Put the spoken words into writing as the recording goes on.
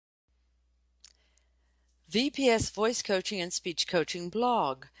VPS Voice Coaching and Speech Coaching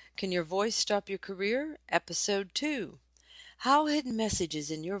blog. Can your voice stop your career? Episode 2. How hidden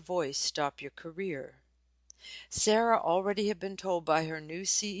messages in your voice stop your career. Sarah already had been told by her new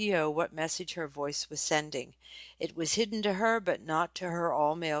CEO what message her voice was sending. It was hidden to her, but not to her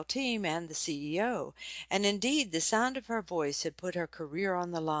all-male team and the CEO, and indeed the sound of her voice had put her career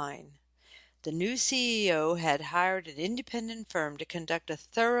on the line. The new CEO had hired an independent firm to conduct a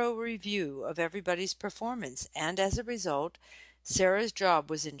thorough review of everybody's performance, and as a result, Sarah's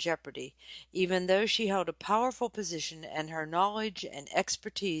job was in jeopardy, even though she held a powerful position and her knowledge and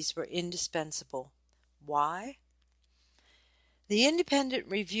expertise were indispensable. Why? The independent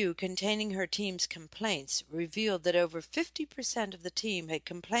review containing her team's complaints revealed that over 50% of the team had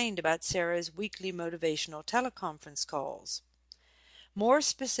complained about Sarah's weekly motivational teleconference calls. More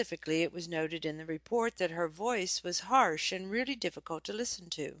specifically, it was noted in the report that her voice was harsh and really difficult to listen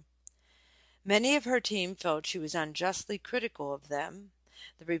to. Many of her team felt she was unjustly critical of them.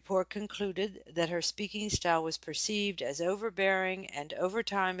 The report concluded that her speaking style was perceived as overbearing, and over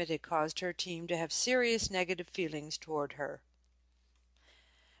time it had caused her team to have serious negative feelings toward her.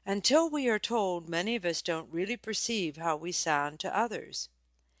 Until we are told, many of us don't really perceive how we sound to others.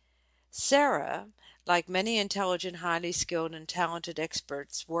 Sarah, like many intelligent, highly skilled, and talented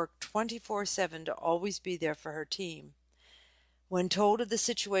experts, worked 24/7 to always be there for her team. When told of the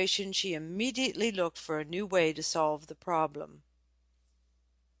situation, she immediately looked for a new way to solve the problem.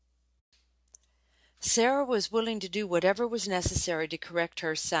 Sarah was willing to do whatever was necessary to correct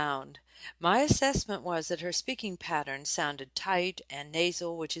her sound. My assessment was that her speaking pattern sounded tight and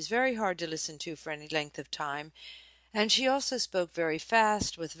nasal, which is very hard to listen to for any length of time, and she also spoke very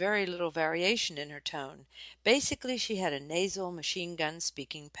fast with very little variation in her tone. Basically, she had a nasal machine gun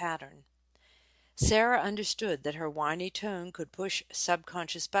speaking pattern. Sarah understood that her whiny tone could push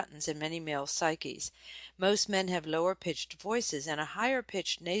subconscious buttons in many male psyches. Most men have lower-pitched voices, and a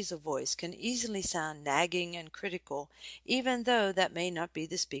higher-pitched nasal voice can easily sound nagging and critical, even though that may not be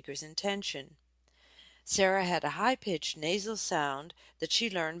the speaker's intention. Sarah had a high-pitched nasal sound that she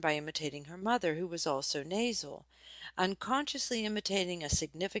learned by imitating her mother, who was also nasal. Unconsciously imitating a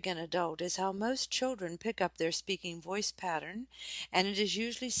significant adult is how most children pick up their speaking voice pattern, and it is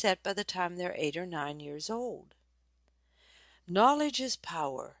usually set by the time they're 8 or 9 years old. Knowledge is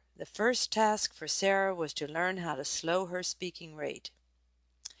power. The first task for Sarah was to learn how to slow her speaking rate.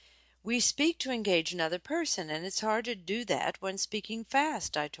 We speak to engage another person, and it's hard to do that when speaking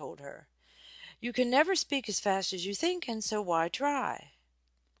fast, I told her. You can never speak as fast as you think, and so why try?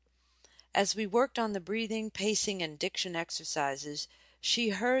 As we worked on the breathing, pacing, and diction exercises, she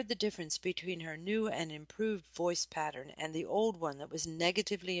heard the difference between her new and improved voice pattern and the old one that was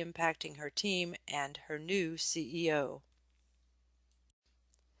negatively impacting her team and her new CEO.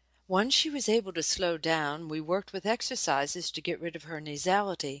 Once she was able to slow down, we worked with exercises to get rid of her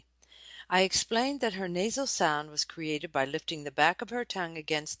nasality. I explained that her nasal sound was created by lifting the back of her tongue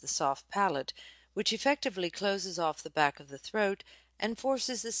against the soft palate, which effectively closes off the back of the throat and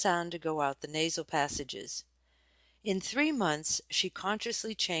forces the sound to go out the nasal passages. In 3 months, she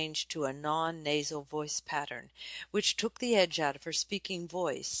consciously changed to a non-nasal voice pattern, which took the edge out of her speaking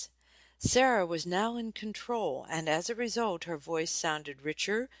voice. Sarah was now in control, and as a result her voice sounded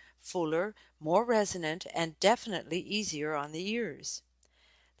richer, fuller, more resonant, and definitely easier on the ears.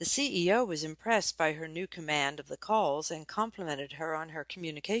 The CEO was impressed by her new command of the calls and complimented her on her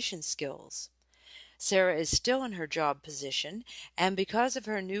communication skills. Sarah is still in her job position, and because of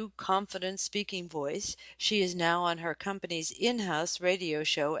her new confident speaking voice, she is now on her company's in-house radio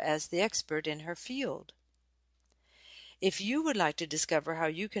show as the expert in her field. If you would like to discover how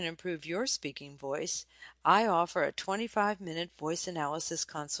you can improve your speaking voice, I offer a 25-minute voice analysis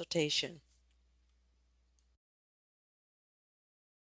consultation.